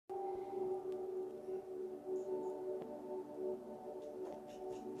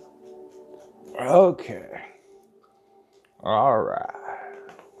Okay. All right.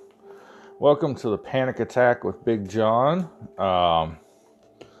 Welcome to the Panic Attack with Big John.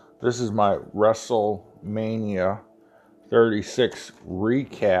 This is my WrestleMania 36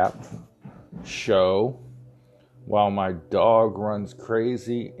 recap show while my dog runs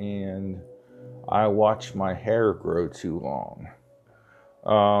crazy and I watch my hair grow too long.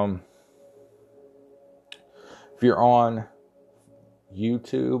 If you're on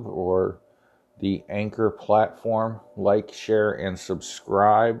YouTube or the Anchor platform, like, share, and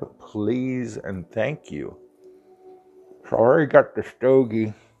subscribe, please and thank you. So I already got the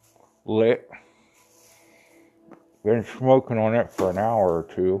stogie lit. Been smoking on it for an hour or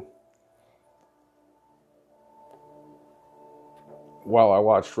two while I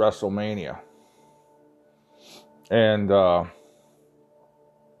watched WrestleMania. And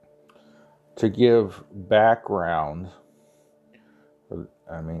to give background, I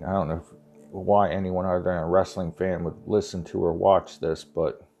don't know why anyone other than a wrestling fan would listen to or watch this,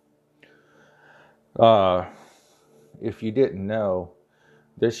 but if you didn't know,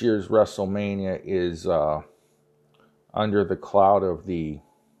 this year's WrestleMania is under the cloud of the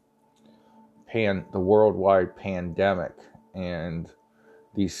worldwide pandemic, and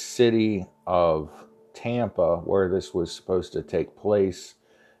the city of Tampa, where this was supposed to take place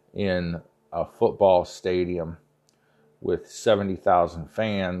in a football stadium with 70,000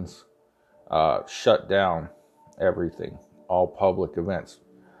 fans, shut down everything, all public events.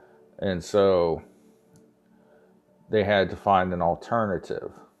 And so they had to find an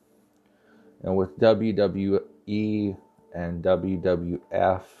alternative. And with WWE and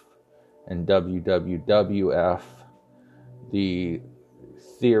WWF and WWF, the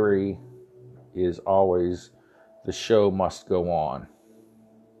theory is always the show must go on.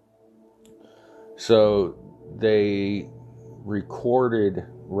 So they recorded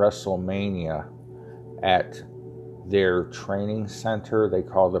WrestleMania at their training center. They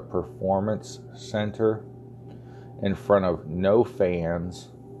call the Performance Center, in front of no fans,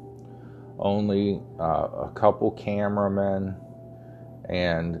 only a couple cameramen,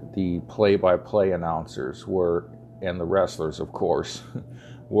 and the play-by-play announcers and the wrestlers, of course,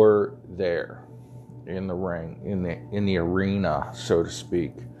 were there in the ring, in the arena, so to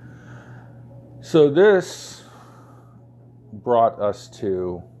speak. So this brought us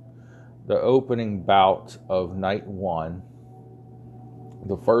to the opening bout of night one,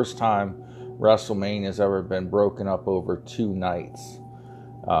 the first time WrestleMania has ever been broken up over 2 nights.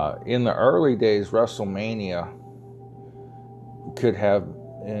 In the early days, WrestleMania could have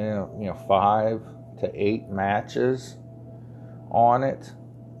 5 to 8 matches on it,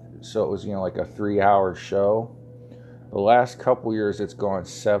 so it was like a 3-hour show. The last couple years, it's gone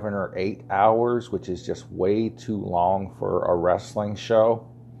 7 or 8 hours, which is just way too long for a wrestling show.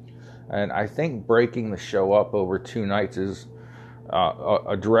 And I think breaking the show up over 2 nights is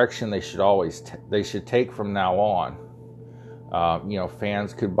a direction they should take from now on.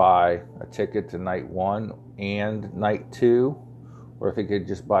 Fans could buy a ticket to night 1 and night 2, or if they could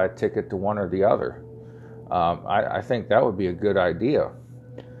just buy a ticket to one or the other. I think that would be a good idea.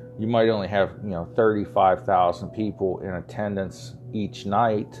 You might only have 35,000 people in attendance each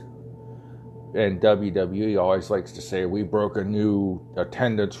night, and WWE always likes to say we broke a new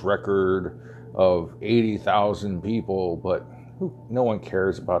attendance record of 80,000 people, but no one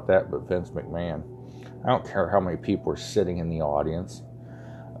cares about that but Vince McMahon. I don't care how many people are sitting in the audience.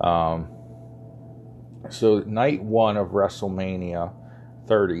 So night 1 of WrestleMania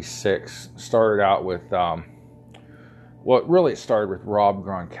 36 started out with it started with Rob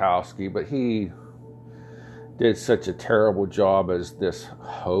Gronkowski, but he did such a terrible job as this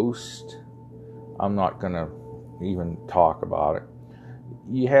host. I'm not going to even talk about it.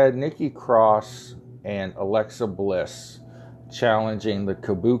 You had Nikki Cross and Alexa Bliss challenging the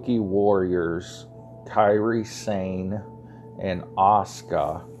Kabuki Warriors, Kairi Sane and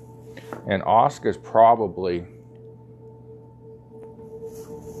Asuka. And Asuka's probably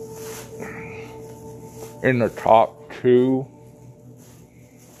in the top 2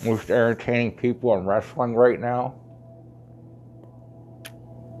 most entertaining people in wrestling right now.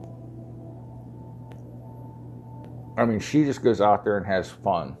 She just goes out there and has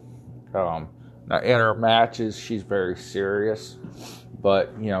fun. Now, in her matches, she's very serious,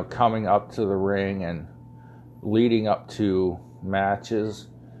 but coming up to the ring and leading up to matches,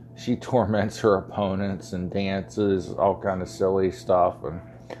 she torments her opponents and dances, all kind of silly stuff, and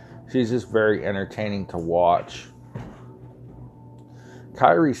she's just very entertaining to watch.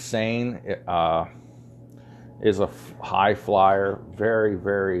 Kairi Sane is a high flyer, very,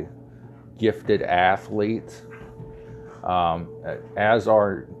 very gifted athlete. as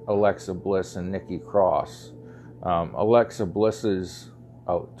are Alexa Bliss and Nikki Cross. Alexa Bliss's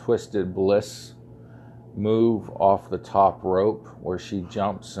Twisted Bliss move off the top rope, where she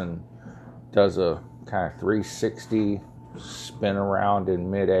jumps and does a kind of 360 spin around in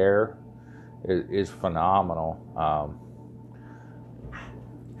midair, is phenomenal.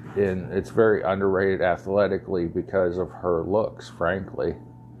 And it's very underrated athletically because of her looks, frankly.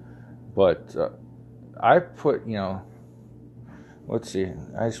 But I put, let's see,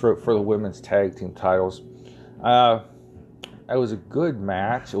 I just wrote for the women's tag team titles. It was a good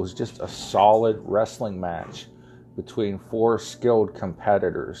match. It was just a solid wrestling match between four skilled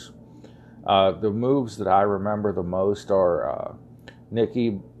competitors. The moves that I remember the most are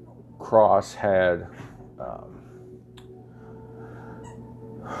Nikki Cross had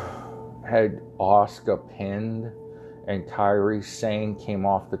Asuka pinned, and Kairi Sane came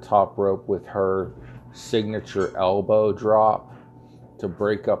off the top rope with her signature elbow drop to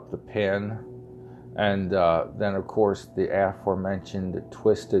break up the pin. And then, of course, the aforementioned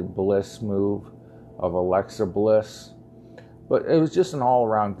Twisted Bliss move of Alexa Bliss. But it was just an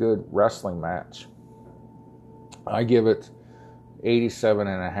all-around good wrestling match. I give it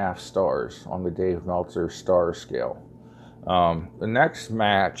 87.5 stars on the Dave Meltzer star scale. The next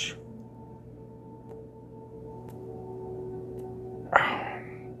match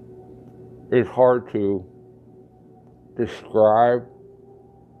is hard to describe.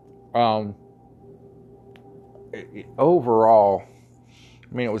 Overall,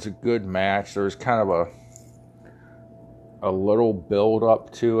 I mean, it was a good match. There was kind of a little build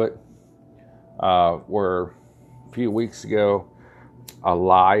up to it, where a few weeks ago,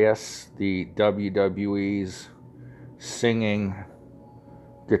 Elias, the WWE's singing,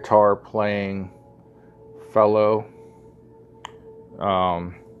 guitar playing fellow,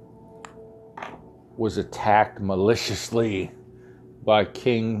 was attacked maliciously by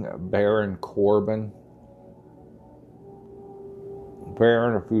King Baron Corbin.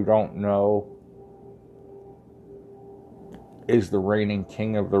 Baron, if you don't know, is the reigning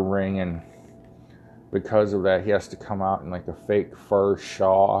king of the ring, and because of that, he has to come out in like a fake fur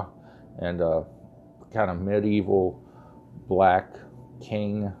shawl and a kind of medieval black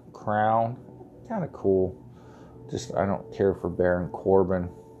king crown. Kind of cool. Just, I don't care for Baron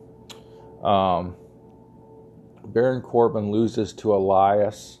Corbin. Baron Corbin loses to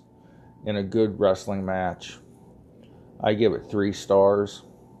Elias in a good wrestling match. I give it 3 stars.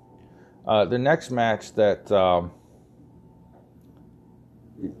 The next match that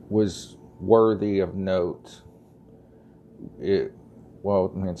was worthy of note,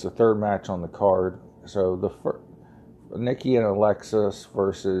 it's the third match on the card. So Nikki and Alexis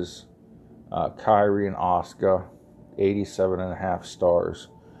versus Kairi and Asuka, 87.5 stars.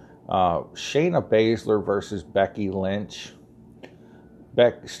 Shayna Baszler versus Becky Lynch.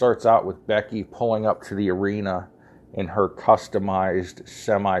 Starts out with Becky pulling up to the arena in her customized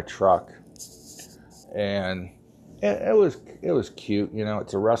semi-truck, and it was cute.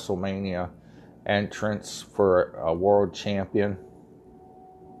 It's a WrestleMania entrance for a world champion.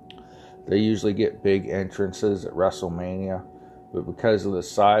 They usually get big entrances at WrestleMania, but because of the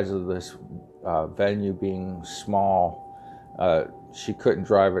size of this venue being small, she couldn't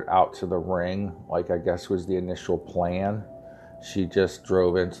drive it out to the ring, like I guess was the initial plan. She just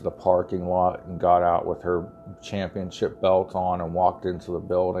drove into the parking lot and got out with her championship belt on and walked into the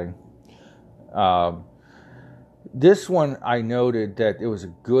building. This one, I noted that it was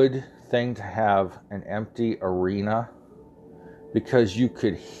a good thing to have an empty arena because you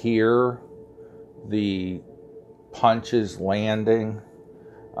could hear the punches landing.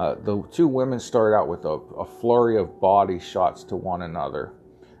 The two women started out with a flurry of body shots to one another,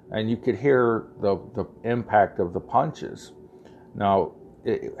 and you could hear the impact of the punches. Now,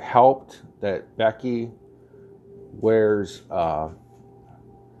 it helped that Becky wears, I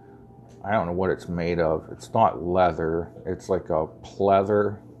don't know what it's made of. It's not leather. It's like a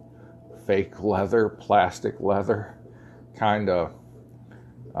pleather, fake leather, plastic leather, kind of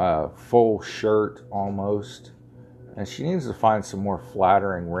full shirt almost. And she needs to find some more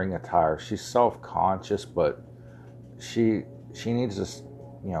flattering ring attire. She's self-conscious, but she needs to,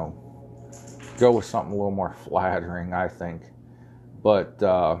 go with something a little more flattering, I think. But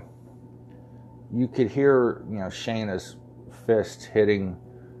you could hear, Shayna's fist hitting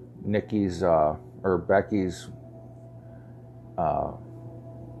Nikki's or Becky's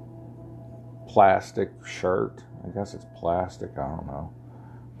plastic shirt. I guess it's plastic. I don't know.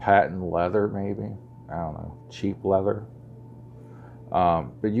 Patent leather, maybe. I don't know. Cheap leather.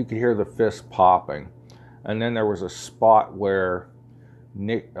 But you could hear the fist popping. And then there was a spot where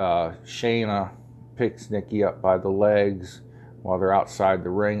Shayna picks Nikki up by the legs while they're outside the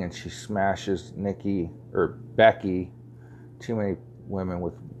ring, and she smashes Becky. Too many women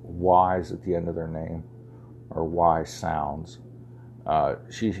with Y's at the end of their name, or Y sounds.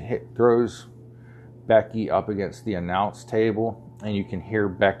 She throws Becky up against the announce table, and you can hear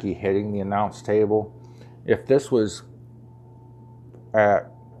Becky hitting the announce table. If this was at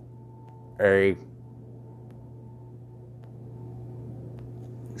a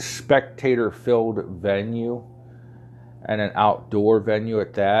spectator-filled venue, and an outdoor venue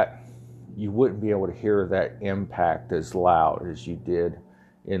at that, you wouldn't be able to hear that impact as loud as you did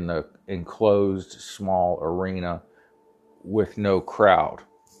in the enclosed small arena with no crowd.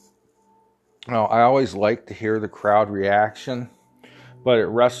 Now, I always like to hear the crowd reaction, but at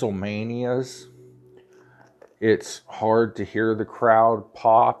WrestleManias, it's hard to hear the crowd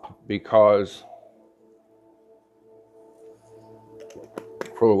pop because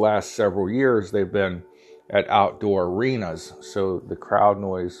for the last several years, they've been at outdoor arenas, so the crowd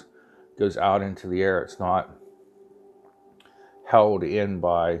noise goes out into the air. It's not held in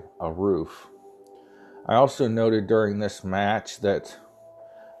by a roof. I also noted during this match that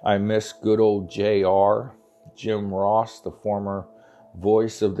I miss good old JR, Jim Ross, the former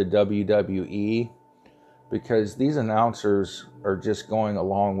voice of the WWE, because these announcers are just going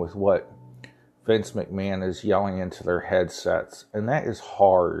along with what Vince McMahon is yelling into their headsets, and that is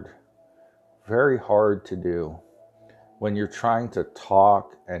hard. Very hard to do when you're trying to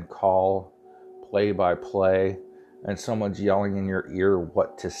talk and call play-by-play and someone's yelling in your ear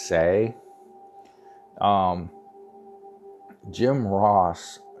what to say. Jim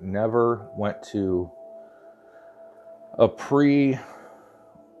Ross never went to a pre-match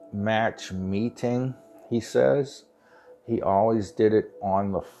meeting, he says. He always did it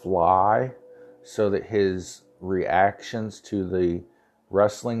on the fly so that his reactions to the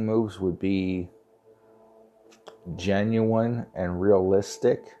wrestling moves would be genuine and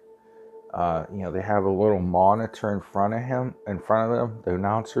realistic. They have a little monitor in front of them, the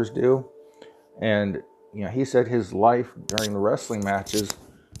announcers do. And, he said his life during the wrestling matches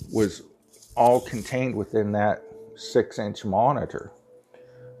was all contained within that 6-inch monitor.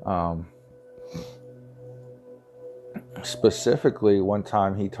 Specifically, one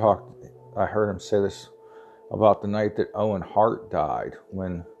time I heard him say this about the night that Owen Hart died.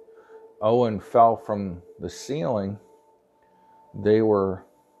 When Owen fell from the ceiling, they were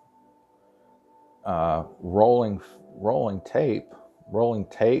rolling tape,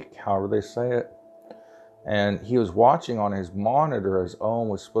 however they say it. And he was watching on his monitor as Owen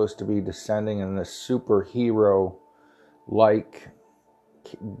was supposed to be descending in this superhero-like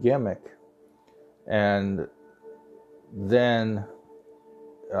gimmick. And then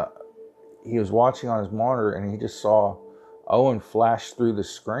he was watching on his monitor and he just saw Owen flash through the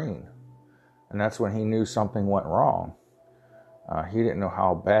screen. And that's when he knew something went wrong. He didn't know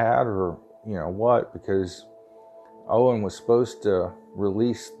how bad or, what, because Owen was supposed to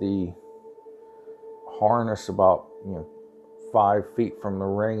release the harness about 5 feet from the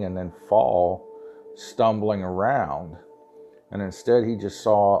ring and then fall stumbling around, and instead he just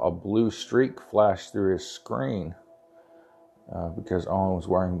saw a blue streak flash through his screen because Owen was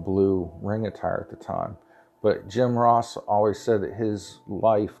wearing blue ring attire at the time. But Jim Ross always said that his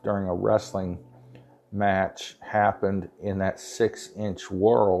life during a wrestling match happened in that 6-inch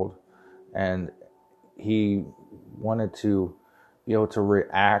world, and he wanted to be able to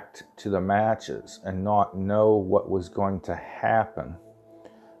react to the matches and not know what was going to happen.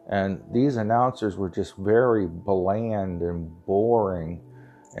 And these announcers were just very bland and boring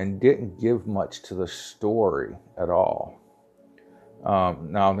and didn't give much to the story at all.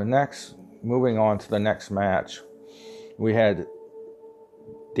 Now, moving on to the next match, we had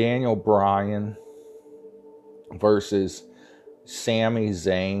Daniel Bryan versus Sami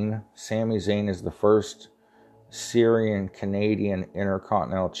Zayn. Sami Zayn is the first Syrian-Canadian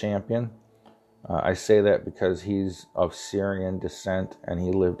Intercontinental Champion. I say that because he's of Syrian descent and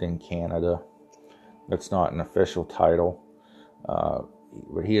he lived in Canada. That's not an official title.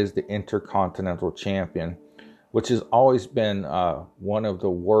 But he is the Intercontinental Champion, which has always been one of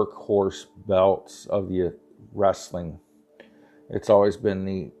the workhorse belts of the wrestling. It's always been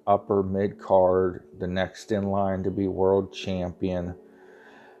the upper mid-card, the next in line to be world champion.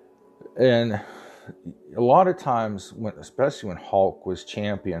 And a lot of times, especially when Hulk was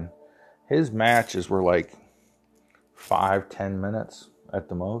champion, his matches were like 5-10 minutes at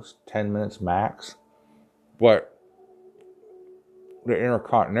the most, 10 minutes max. But the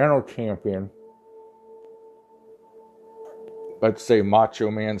Intercontinental Champion, let's say Macho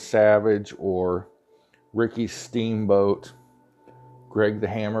Man Savage or Ricky Steamboat, Greg the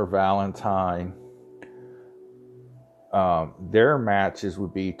Hammer Valentine, their matches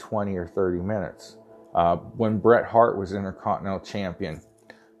would be 20 or 30 minutes. When Bret Hart was Intercontinental Champion,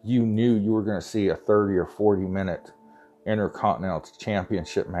 you knew you were going to see a 30 or 40 minute Intercontinental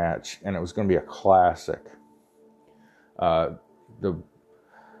Championship match, and it was going to be a classic.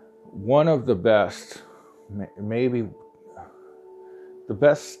 One of the best, maybe the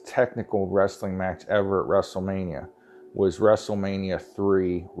best technical wrestling match ever at WrestleMania was WrestleMania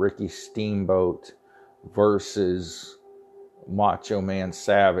 3, Ricky Steamboat versus Macho Man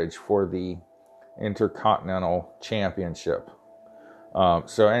Savage for the Intercontinental Championship.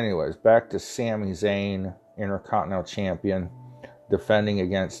 So anyways, back to Sami Zayn, Intercontinental Champion, defending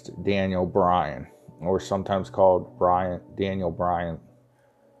against Daniel Bryan, or sometimes called Bryan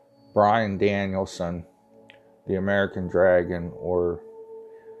Danielson, the American Dragon, or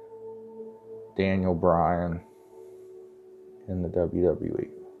Daniel Bryan in the WWE.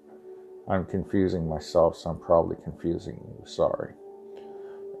 I'm confusing myself, so I'm probably confusing you. Sorry.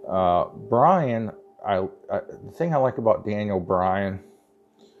 Bryan, the thing I like about Daniel Bryan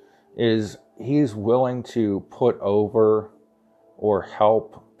is he's willing to put over or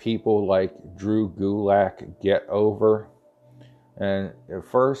help people like Drew Gulak get over. And at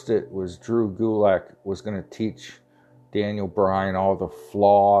first it was Drew Gulak was going to teach Daniel Bryan all the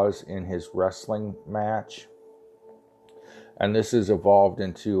flaws in his wrestling match. And this has evolved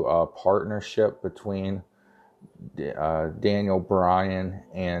into a partnership between Daniel Bryan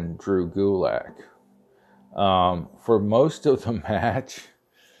and Drew Gulak. For most of the match,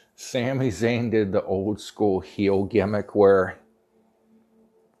 Sami Zayn did the old school heel gimmick where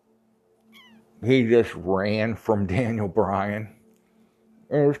he just ran from Daniel Bryan.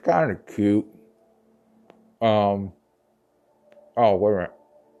 And it was kind of cute. Oh, wait a minute.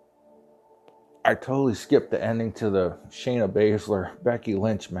 I totally skipped the ending to the Shayna Baszler-Becky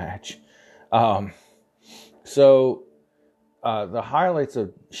Lynch match. So the highlights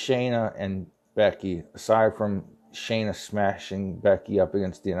of Shayna and Becky, aside from Shayna smashing Becky up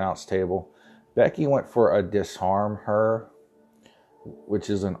against the announce table, Becky went for a disarm her, which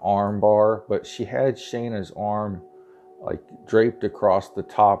is an arm bar, but she had Shayna's arm like draped across the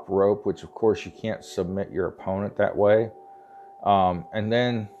top rope, which of course you can't submit your opponent that way. And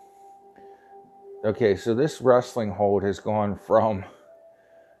then, okay, so this wrestling hold has gone from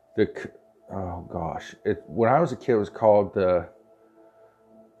when I was a kid, it was called the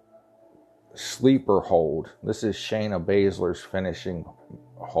sleeper hold. This is Shayna Baszler's finishing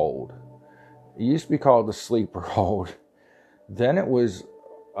hold. It used to be called the sleeper hold. Then it was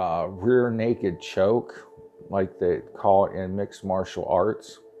rear naked choke, like they call it in mixed martial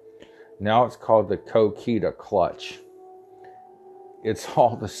arts. Now it's called the Kokita clutch. It's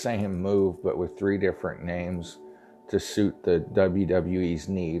all the same move, but with 3 different names to suit the WWE's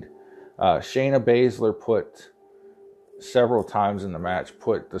need. Shayna Baszler put several times in the match,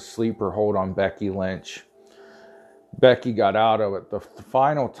 put the sleeper hold on Becky Lynch. Becky got out of it. The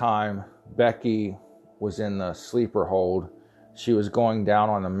final time Becky was in the sleeper hold, she was going down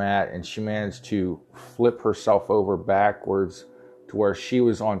on the mat and she managed to flip herself over backwards to where she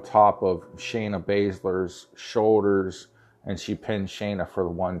was on top of Shayna Baszler's shoulders, and she pinned Shayna for the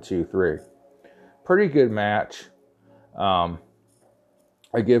 1, 2, 3. Pretty good match.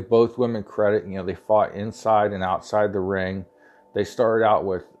 I give both women credit. You know, they fought inside and outside the ring. They started out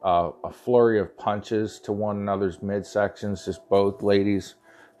with a flurry of punches to one another's midsections, just both ladies,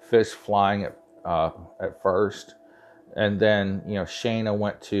 fists flying at first. And then, you know, Shayna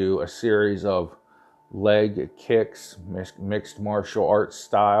went to a series of leg kicks, mixed martial arts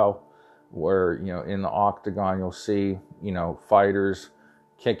style, where, you know, in the octagon you'll see, you know, fighters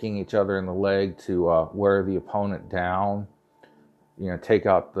kicking each other in the leg to wear the opponent down. You know, take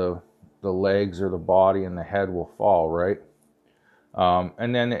out the legs or the body and the head will fall, right?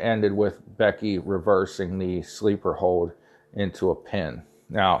 And then it ended with Becky reversing the sleeper hold into a pin.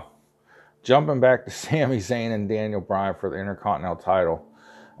 Now, jumping back to Sami Zayn and Daniel Bryan for the Intercontinental title,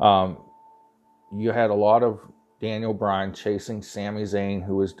 you had a lot of Daniel Bryan chasing Sami Zayn,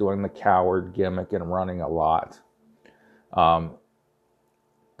 who was doing the coward gimmick and running a lot.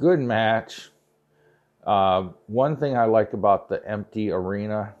 Good match. One thing I like about the empty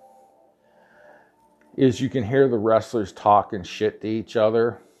arena is you can hear the wrestlers talking shit to each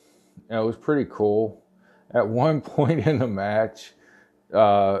other. And it was pretty cool. At one point in the match,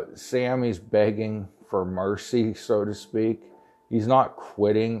 Sammy's begging for mercy, so to speak. He's not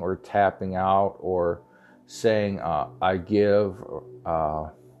quitting or tapping out or saying, I give.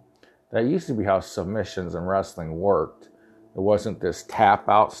 That used to be how submissions in wrestling worked. It wasn't this tap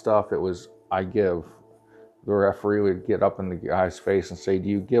out stuff. It was, I give. The referee would get up in the guy's face and say, do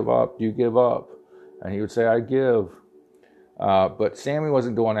you give up? Do you give up? And he would say, I give. But Sammy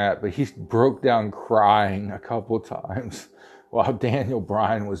wasn't doing that, but he broke down crying a couple times while Daniel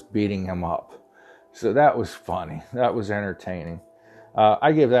Bryan was beating him up. So that was funny. That was entertaining.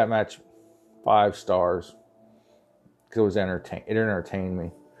 I gave that match 5 stars because it was entertaining. It entertained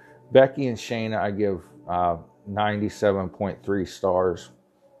me. Becky and Shayna, I give 97.3 stars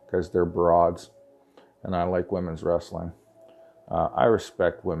because they're broads, and I like women's wrestling. I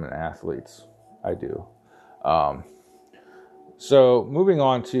respect women athletes. I do. So moving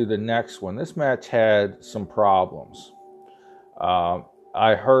on to the next one. This match had some problems.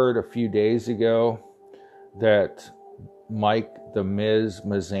 I heard a few days ago that Mike the Miz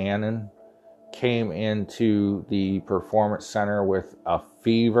Mizanin came into the Performance Center with a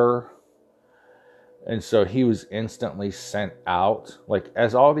fever. And so he was instantly sent out. Like,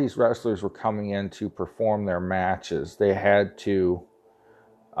 as all these wrestlers were coming in to perform their matches, they had to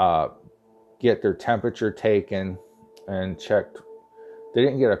get their temperature taken and checked. They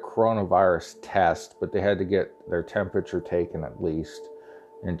didn't get a coronavirus test, but they had to get their temperature taken at least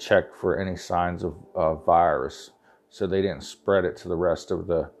and checked for any signs of virus, so they didn't spread it to the rest of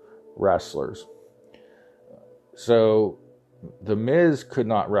the wrestlers. So the Miz could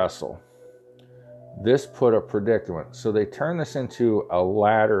not wrestle. This put a predicament. So they turned this into a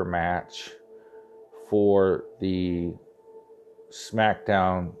ladder match for the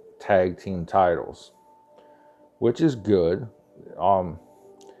SmackDown Tag Team titles, which is good.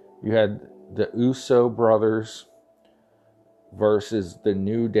 You had the Uso brothers versus the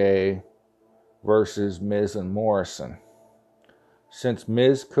New Day versus Miz and Morrison. Since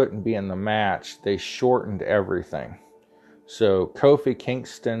Miz couldn't be in the match, they shortened everything. So Kofi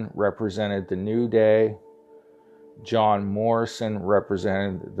Kingston represented the New Day. John Morrison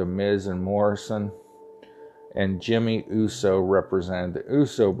represented the Miz and Morrison. And Jimmy Uso represented the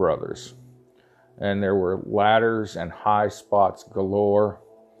Uso brothers. And there were ladders and high spots galore.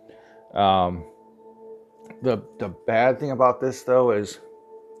 The bad thing about this, though, is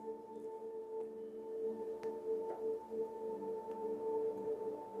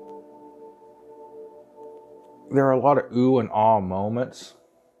there are a lot of ooh and ah moments.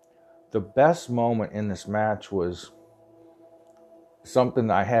 The best moment in this match was something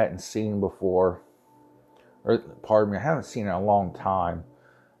that I hadn't seen before. Or, pardon me, I haven't seen in a long time.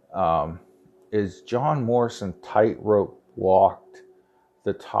 Is John Morrison tightrope walked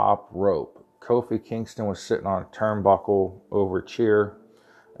the top rope. Kofi Kingston was sitting on a turnbuckle over cheer,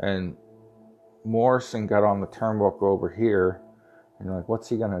 and Morrison got on the turnbuckle over here. And you're like, is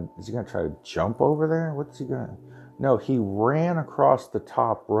he gonna try to jump over there? No, he ran across the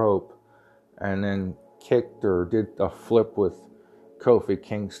top rope and then kicked or did a flip with Kofi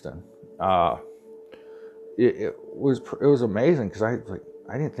Kingston. It was amazing because I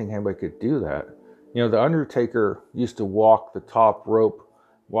didn't think anybody could do that. You know, The Undertaker used to walk the top rope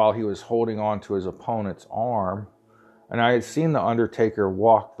while he was holding on to his opponent's arm. And I had seen The Undertaker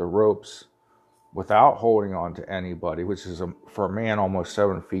walk the ropes without holding on to anybody, which is, for a man almost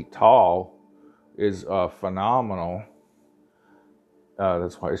 7 feet tall, is phenomenal.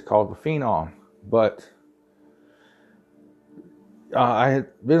 That's why he's called the Phenom. But I had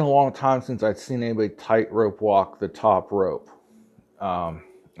been a long time since I'd seen anybody tightrope walk the top rope. I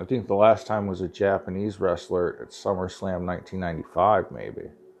think the last time was a Japanese wrestler at SummerSlam 1995, maybe.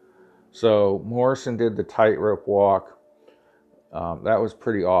 So Morrison did the tightrope walk. That was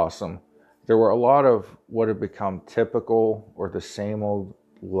pretty awesome. There were a lot of what had become typical or the same old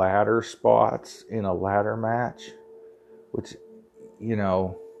ladder spots in a ladder match, which, you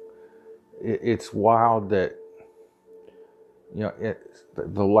know, it's wild that, you know,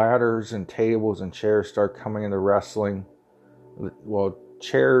 the ladders and tables and chairs start coming into wrestling. Well,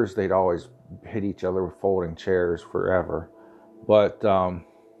 chairs, they'd always hit each other with folding chairs forever. But the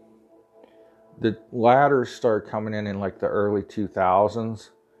ladders started coming in like the early 2000s.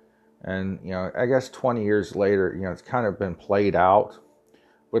 And, you know, I guess 20 years later, you know, it's kind of been played out.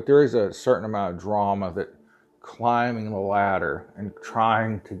 But there is a certain amount of drama that climbing the ladder and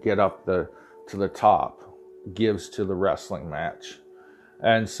trying to get up to the top gives to the wrestling match.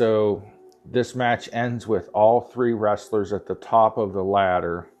 And so this match ends with all 3 wrestlers at the top of the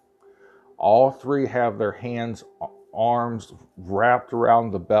ladder. All 3 have their arms wrapped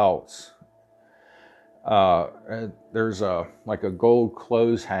around the belts. And there's a gold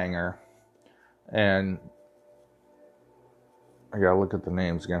clothes hanger, and I gotta look at the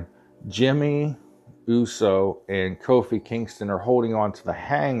names again. Jimmy Uso and Kofi Kingston are holding on to the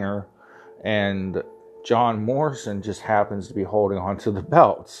hanger, and John Morrison just happens to be holding on to the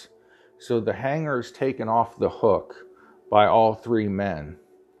belts. So the hanger is taken off the hook by all 3 men.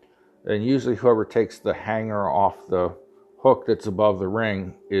 And usually whoever takes the hanger off the hook that's above the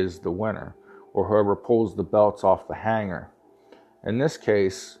ring is the winner, or whoever pulls the belts off the hanger. In this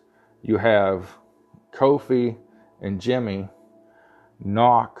case, you have Kofi and Jimmy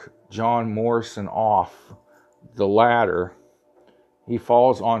knock John Morrison off the ladder. He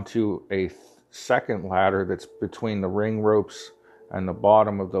falls onto a second ladder that's between the ring ropes and the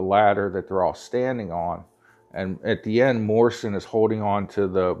bottom of the ladder that they're all standing on. And at the end, Morrison is holding on to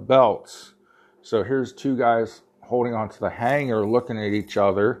the belts. So here's two guys holding on to the hanger, looking at each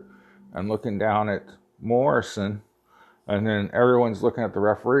other and looking down at Morrison. And then everyone's looking at the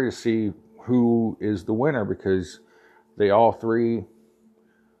referee to see who is the winner, because they all three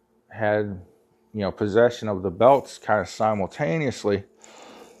had, possession of the belts kind of simultaneously.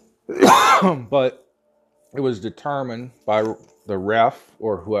 But it was determined by the ref,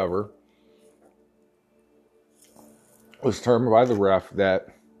 or whoever, was determined by the ref that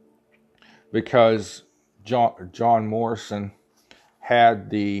because John Morrison had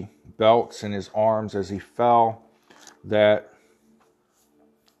the belts in his arms as he fell, that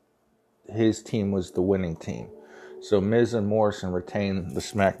his team was the winning team. So Miz and Morrison retained the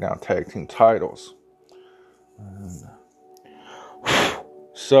SmackDown Tag Team titles.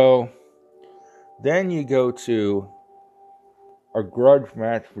 So then you go to a grudge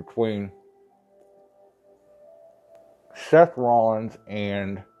match between Seth Rollins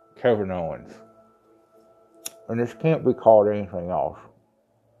and Kevin Owens. And this can't be called anything else.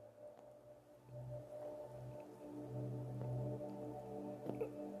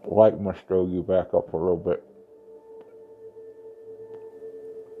 Light must throw you back up a little bit.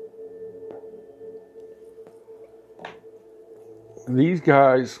 These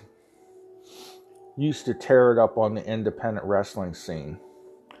guys used to tear it up on the independent wrestling scene.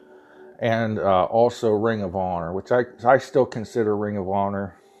 And also Ring of Honor, which I still consider Ring of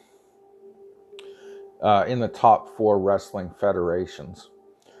Honor in the top 4 wrestling federations.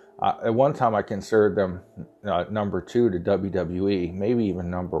 At one time, I considered them number 2 to WWE, maybe even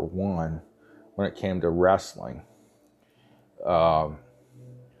number 1 when it came to wrestling. But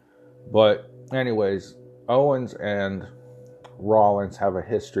anyways, Owens and Rollins have a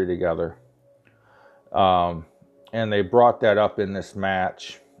history together. And they brought that up in this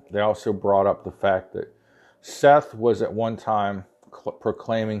match. They also brought up the fact that Seth was at one time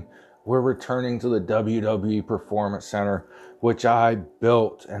proclaiming, "We're returning to the WWE Performance Center, which I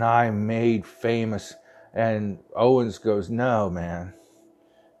built and I made famous." And Owens goes, "No, man.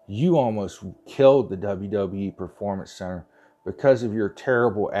 You almost killed the WWE Performance Center because of your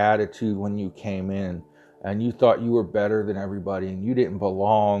terrible attitude when you came in. And you thought you were better than everybody, and you didn't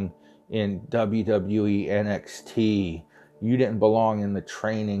belong in WWE NXT. You didn't belong in the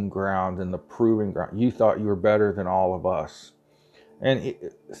training ground and the proving ground. You thought you were better than all of us." And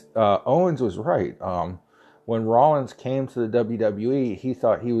Owens was right. When Rollins came to the WWE, he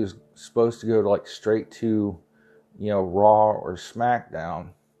thought he was supposed to go to straight to, Raw or SmackDown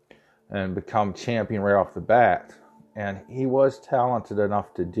and become champion right off the bat. And he was talented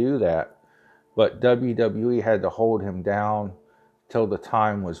enough to do that. But WWE had to hold him down till the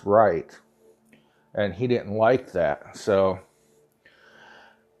time was right. And he didn't like that. So,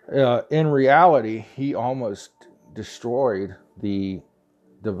 in reality, he almost destroyed the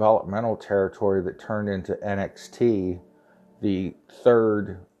developmental territory that turned into NXT, the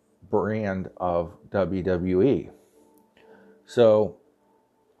third brand of WWE. So,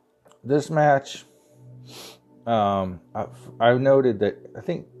 this match, I've noted that I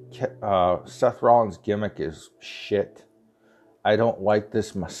think Seth Rollins' gimmick is shit. I don't like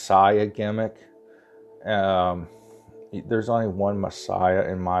this Messiah gimmick. There's only one Messiah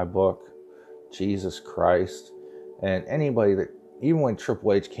in my book, Jesus Christ. And anybody that, even when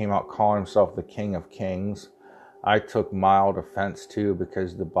Triple H came out calling himself the King of Kings, I took mild offense to,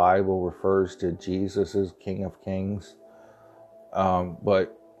 because the Bible refers to Jesus as King of Kings.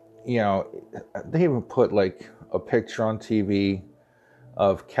 But, they even put a picture on TV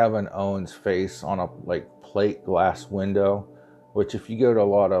of Kevin Owens' face on a plate glass window, which if you go to a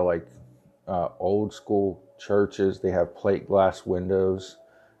lot of old school churches, they have plate glass windows,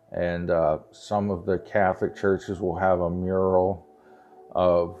 and some of the Catholic churches will have a mural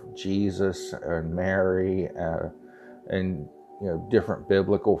of Jesus and Mary and different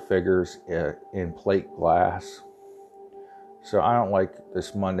biblical figures in plate glass. So I don't like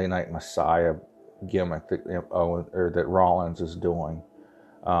this Monday Night Messiah gimmick that Rollins is doing.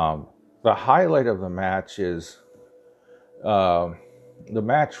 The highlight of the match is the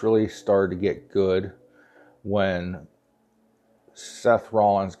match really started to get good when Seth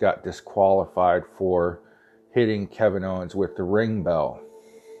Rollins got disqualified for hitting Kevin Owens with the ring bell.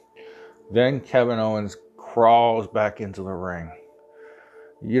 Then Kevin Owens crawls back into the ring.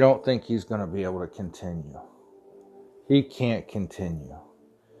 You don't think he's going to be able to continue. He can't continue.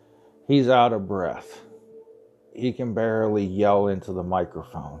 He's out of breath. He can barely yell into the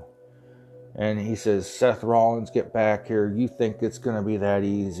microphone. And he says, Seth Rollins, get back here. You think it's going to be that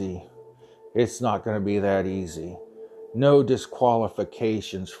easy. It's not going to be that easy. No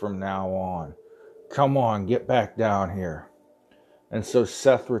disqualifications from now on. Come on, get back down here. And so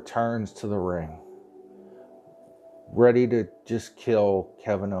Seth returns to the ring, ready to just kill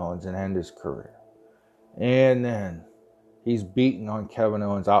Kevin Owens and end his career. And then he's beating on Kevin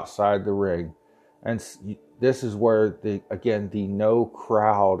Owens outside the ring. And this is where, the no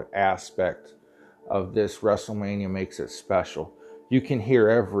crowd aspect of this WrestleMania makes it special. You can hear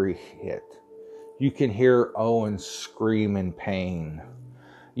every hit. You can hear Owens scream in pain.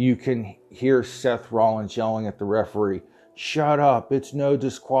 You can hear Seth Rollins yelling at the referee, shut up, it's no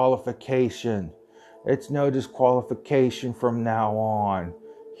disqualification. It's no disqualification from now on.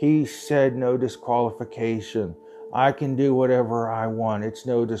 He said no disqualification. I can do whatever I want. It's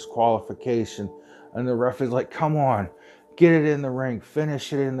no disqualification. And the ref is like, come on, get it in the ring.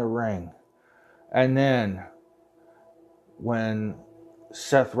 Finish it in the ring. And then when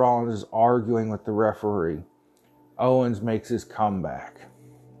Seth Rollins is arguing with the referee, Owens makes his comeback.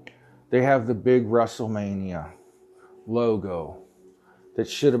 They have the big WrestleMania logo that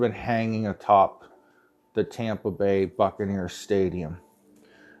should have been hanging atop the Tampa Bay Buccaneers Stadium.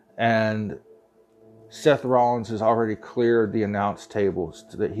 And Seth Rollins has already cleared the announce tables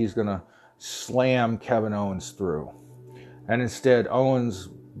that he's going to slam Kevin Owens through. And instead, Owens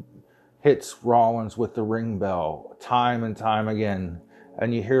hits Rollins with the ring bell time and time again.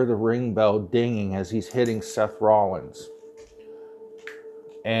 And you hear the ring bell dinging as he's hitting Seth Rollins.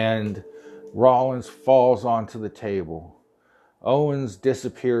 And Rollins falls onto the table. Owens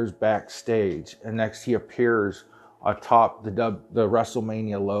disappears backstage. And next he appears atop the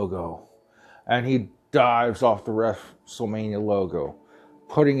WrestleMania logo. And he dives off the WrestleMania logo,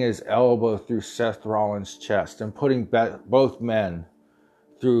 putting his elbow through Seth Rollins' chest and putting both men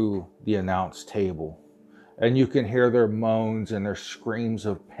through the announce table. And you can hear their moans and their screams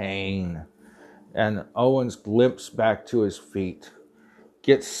of pain. And Owens limps back to his feet,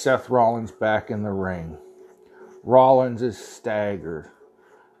 gets Seth Rollins back in the ring. Rollins is staggered.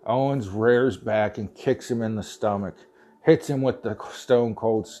 Owens rears back and kicks him in the stomach, hits him with the Stone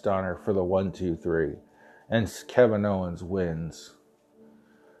Cold Stunner for the 1, 2, 3. And Kevin Owens wins.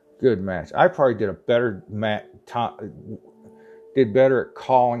 Good match. I probably did a better did better at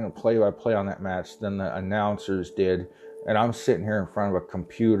calling a play-by-play on that match than the announcers did. And I'm sitting here in front of a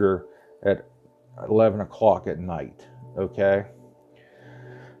computer at 11 o'clock at night. Okay?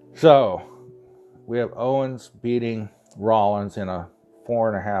 So, we have Owens beating Rollins in a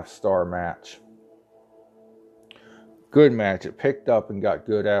 4.5-star match. Good match. It picked up and got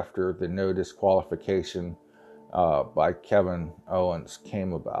good after the no disqualification by Kevin Owens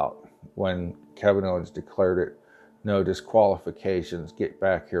came about. When Kevin Owens declared it no disqualifications, get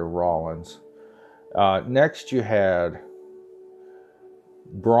back here, Rollins. Next you had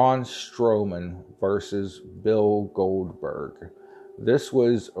Braun Strowman versus Bill Goldberg. This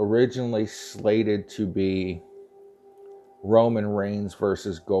was originally slated to be Roman Reigns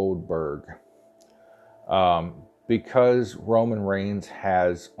versus Goldberg. Because Roman Reigns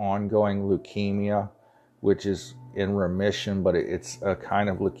has ongoing leukemia, which is in remission, but it's a kind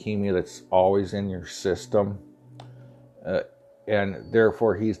of leukemia that's always in your system. And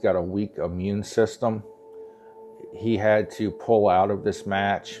therefore he's got a weak immune system. He had to pull out of this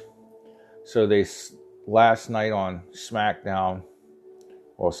match. So last night on SmackDown,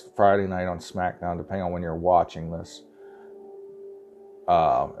 well, Friday night on SmackDown, depending on when you're watching this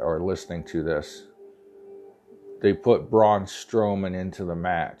or listening to this, they put Braun Strowman into the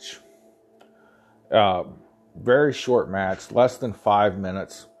match. Very short match, less than 5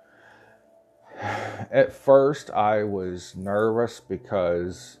 minutes. At first, I was nervous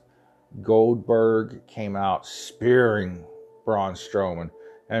because Goldberg came out spearing Braun Strowman,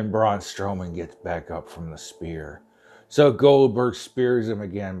 and Braun Strowman gets back up from the spear. So Goldberg spears him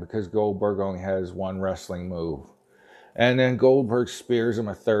again because Goldberg only has one wrestling move. And then Goldberg spears him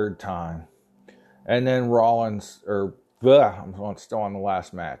a third time. And then I'm still on the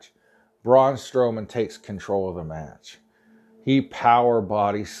last match. Braun Strowman takes control of the match. He power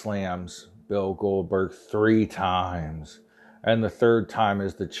body slams Bill Goldberg 3 times. And the third time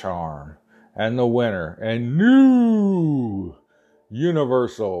is the charm. And the winner and new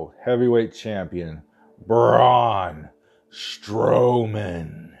Universal Heavyweight Champion, Braun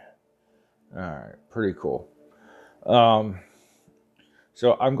Strowman. Alright, pretty cool. So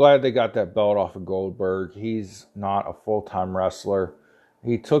So I'm glad they got that belt off of Goldberg. He's not a full-time wrestler.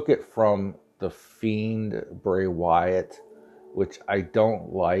 He took it from the Fiend Bray Wyatt, which I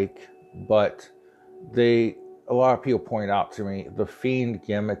don't like, but a lot of people point out to me the Fiend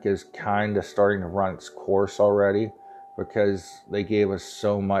gimmick is kind of starting to run its course already, because they gave us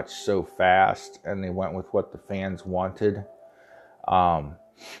so much so fast and they went with what the fans wanted.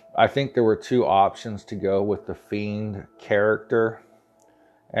 I think there were two options to go with the Fiend character,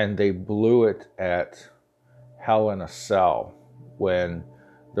 and they blew it at Hell in a Cell when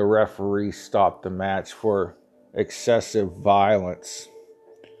the referee stopped the match for excessive violence.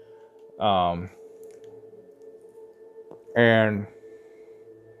 And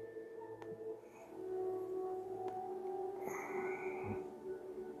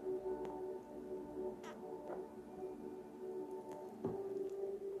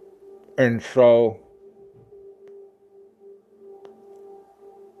so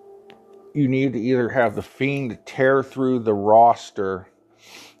you need to either have the Fiend tear through the roster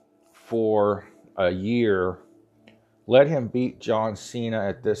for a year, let him beat John Cena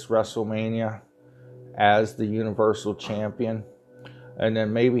at this WrestleMania as the Universal Champion, and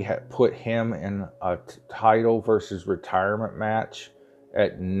then maybe put him in a title versus retirement match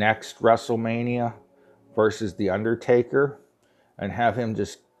at next WrestleMania versus The Undertaker, and have him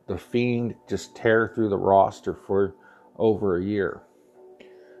the Fiend just tear through the roster for over a year.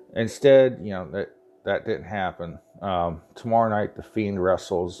 Instead, that didn't happen. Tomorrow night, the Fiend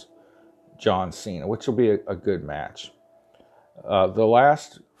wrestles John Cena, which will be a good match. The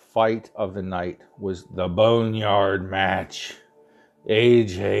last fight of the night was the Boneyard match.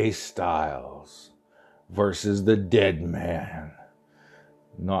 AJ Styles versus the Dead Man.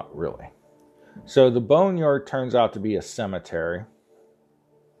 Not really. So the Boneyard turns out to be a cemetery,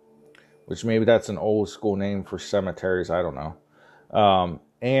 which maybe that's an old school name for cemeteries. I don't know.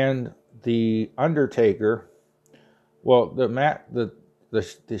 And the Undertaker, well,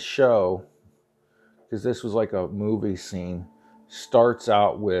 the show, because this was like a movie scene, starts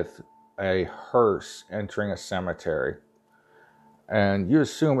out with a hearse entering a cemetery. And you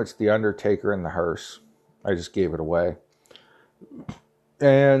assume it's the Undertaker in the hearse. I just gave it away.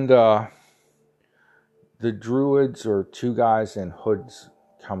 And the Druids, or two guys in hoods,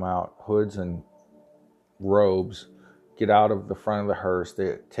 come out, hoods and robes, get out of the front of the hearse.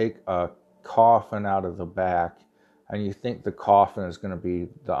 They take a coffin out of the back, and you think the coffin is going to be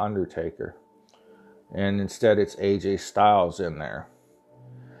the Undertaker. And instead it's AJ Styles in there.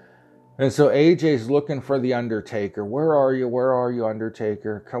 And so AJ's looking for the Undertaker. Where are you? Where are you,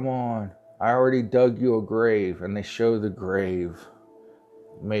 Undertaker? Come on. I already dug you a grave. And they show the grave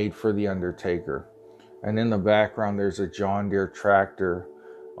made for the Undertaker. And in the background there's a John Deere tractor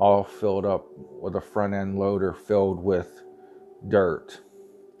all filled up with a front end loader filled with dirt.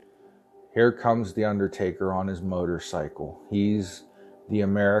 Here comes the Undertaker on his motorcycle. He's the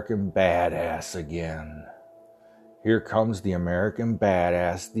American badass again. Here comes the American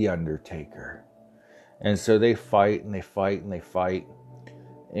badass, the Undertaker. And so they fight and they fight and they fight.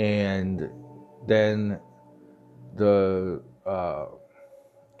 And then the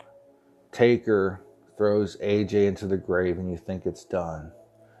Taker throws AJ into the grave, and you think it's done.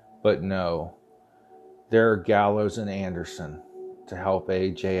 But no. There are Gallows and Anderson to help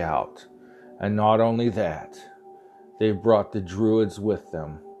AJ out. And not only that, they brought the Druids with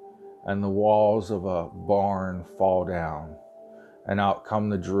them. And the walls of a barn fall down. And out come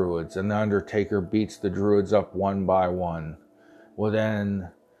the Druids. And the Undertaker beats the Druids up one by one. Well,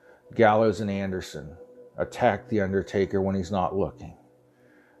 then Gallows and Anderson attack the Undertaker when he's not looking.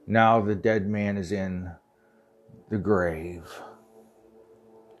 Now the dead man is in the grave.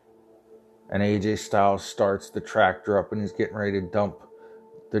 And AJ Styles starts the tractor up, and he's getting ready to dump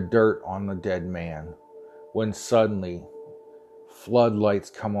the dirt on the dead man, when suddenly floodlights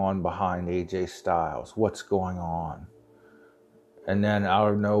come on behind AJ Styles. What's going on? And then out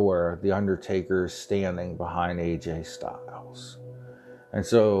of nowhere, the Undertaker is standing behind AJ Styles. And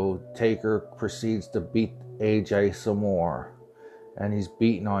so Taker proceeds to beat AJ some more. And he's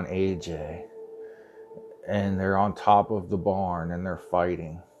beating on AJ. And they're on top of the barn and they're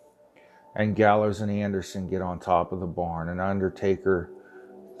fighting. And Gallows and Anderson get on top of the barn. And Undertaker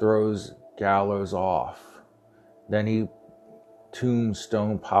throws Gallows off. Then he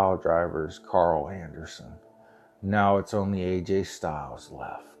tombstone pile drivers Carl Anderson. Now it's only AJ Styles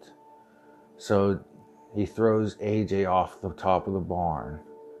left. So he throws AJ off the top of the barn.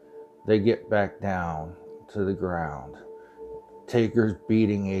 They get back down to the ground. Taker's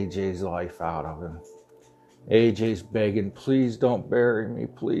beating AJ's life out of him. AJ's begging, please don't bury me.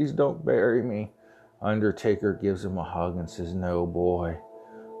 Please don't bury me. Undertaker gives him a hug and says, no, boy.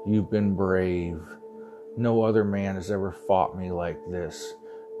 You've been brave. No other man has ever fought me like this.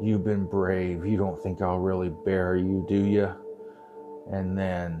 You've been brave. You don't think I'll really bury you, do you? And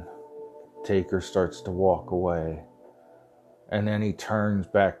then Taker starts to walk away. And then he turns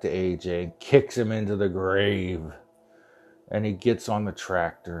back to AJ and kicks him into the grave. And he gets on the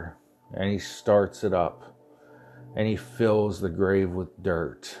tractor and he starts it up. And he fills the grave with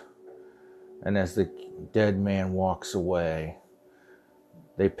dirt. And as the dead man walks away,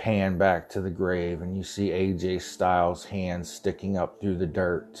 they pan back to the grave and you see AJ Styles' hands sticking up through the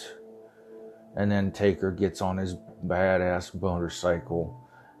dirt. And then Taker gets on his badass motorcycle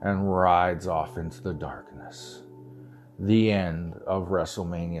and rides off into the darkness. The end of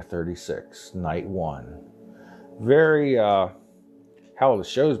WrestleMania 36, Night 1. Very, the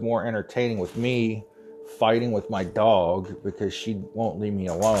show's more entertaining with me fighting with my dog because she won't leave me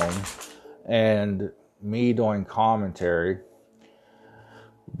alone, and me doing commentary.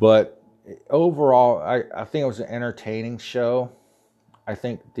 But overall, I think it was an entertaining show. I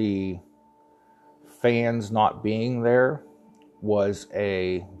think the fans not being there was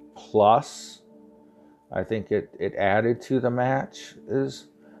a plus. I think it added to the match.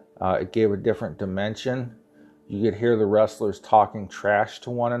 It gave a different dimension. You could hear the wrestlers talking trash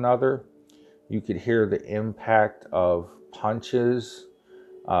to one another. You could hear the impact of punches,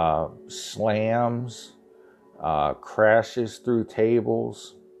 slams, crashes through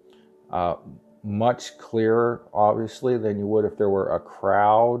tables. Much clearer, obviously, than you would if there were a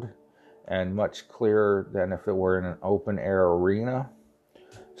crowd, and much clearer than if it were in an open air arena.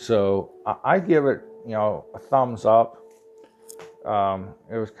 So I give it, a thumbs up.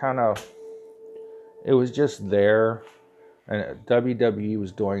 It was just there, and WWE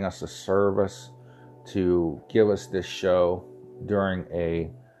was doing us a service to give us this show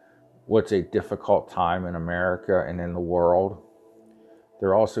during what's a difficult time in America and in the world.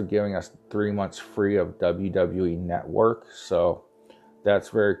 They're also giving us 3 months free of WWE Network, so that's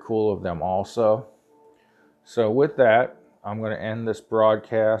very cool of them also. So with that, I'm going to end this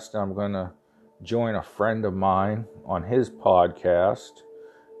broadcast. I'm going to join a friend of mine on his podcast.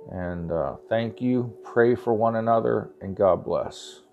 And thank you. Pray for one another, and God bless.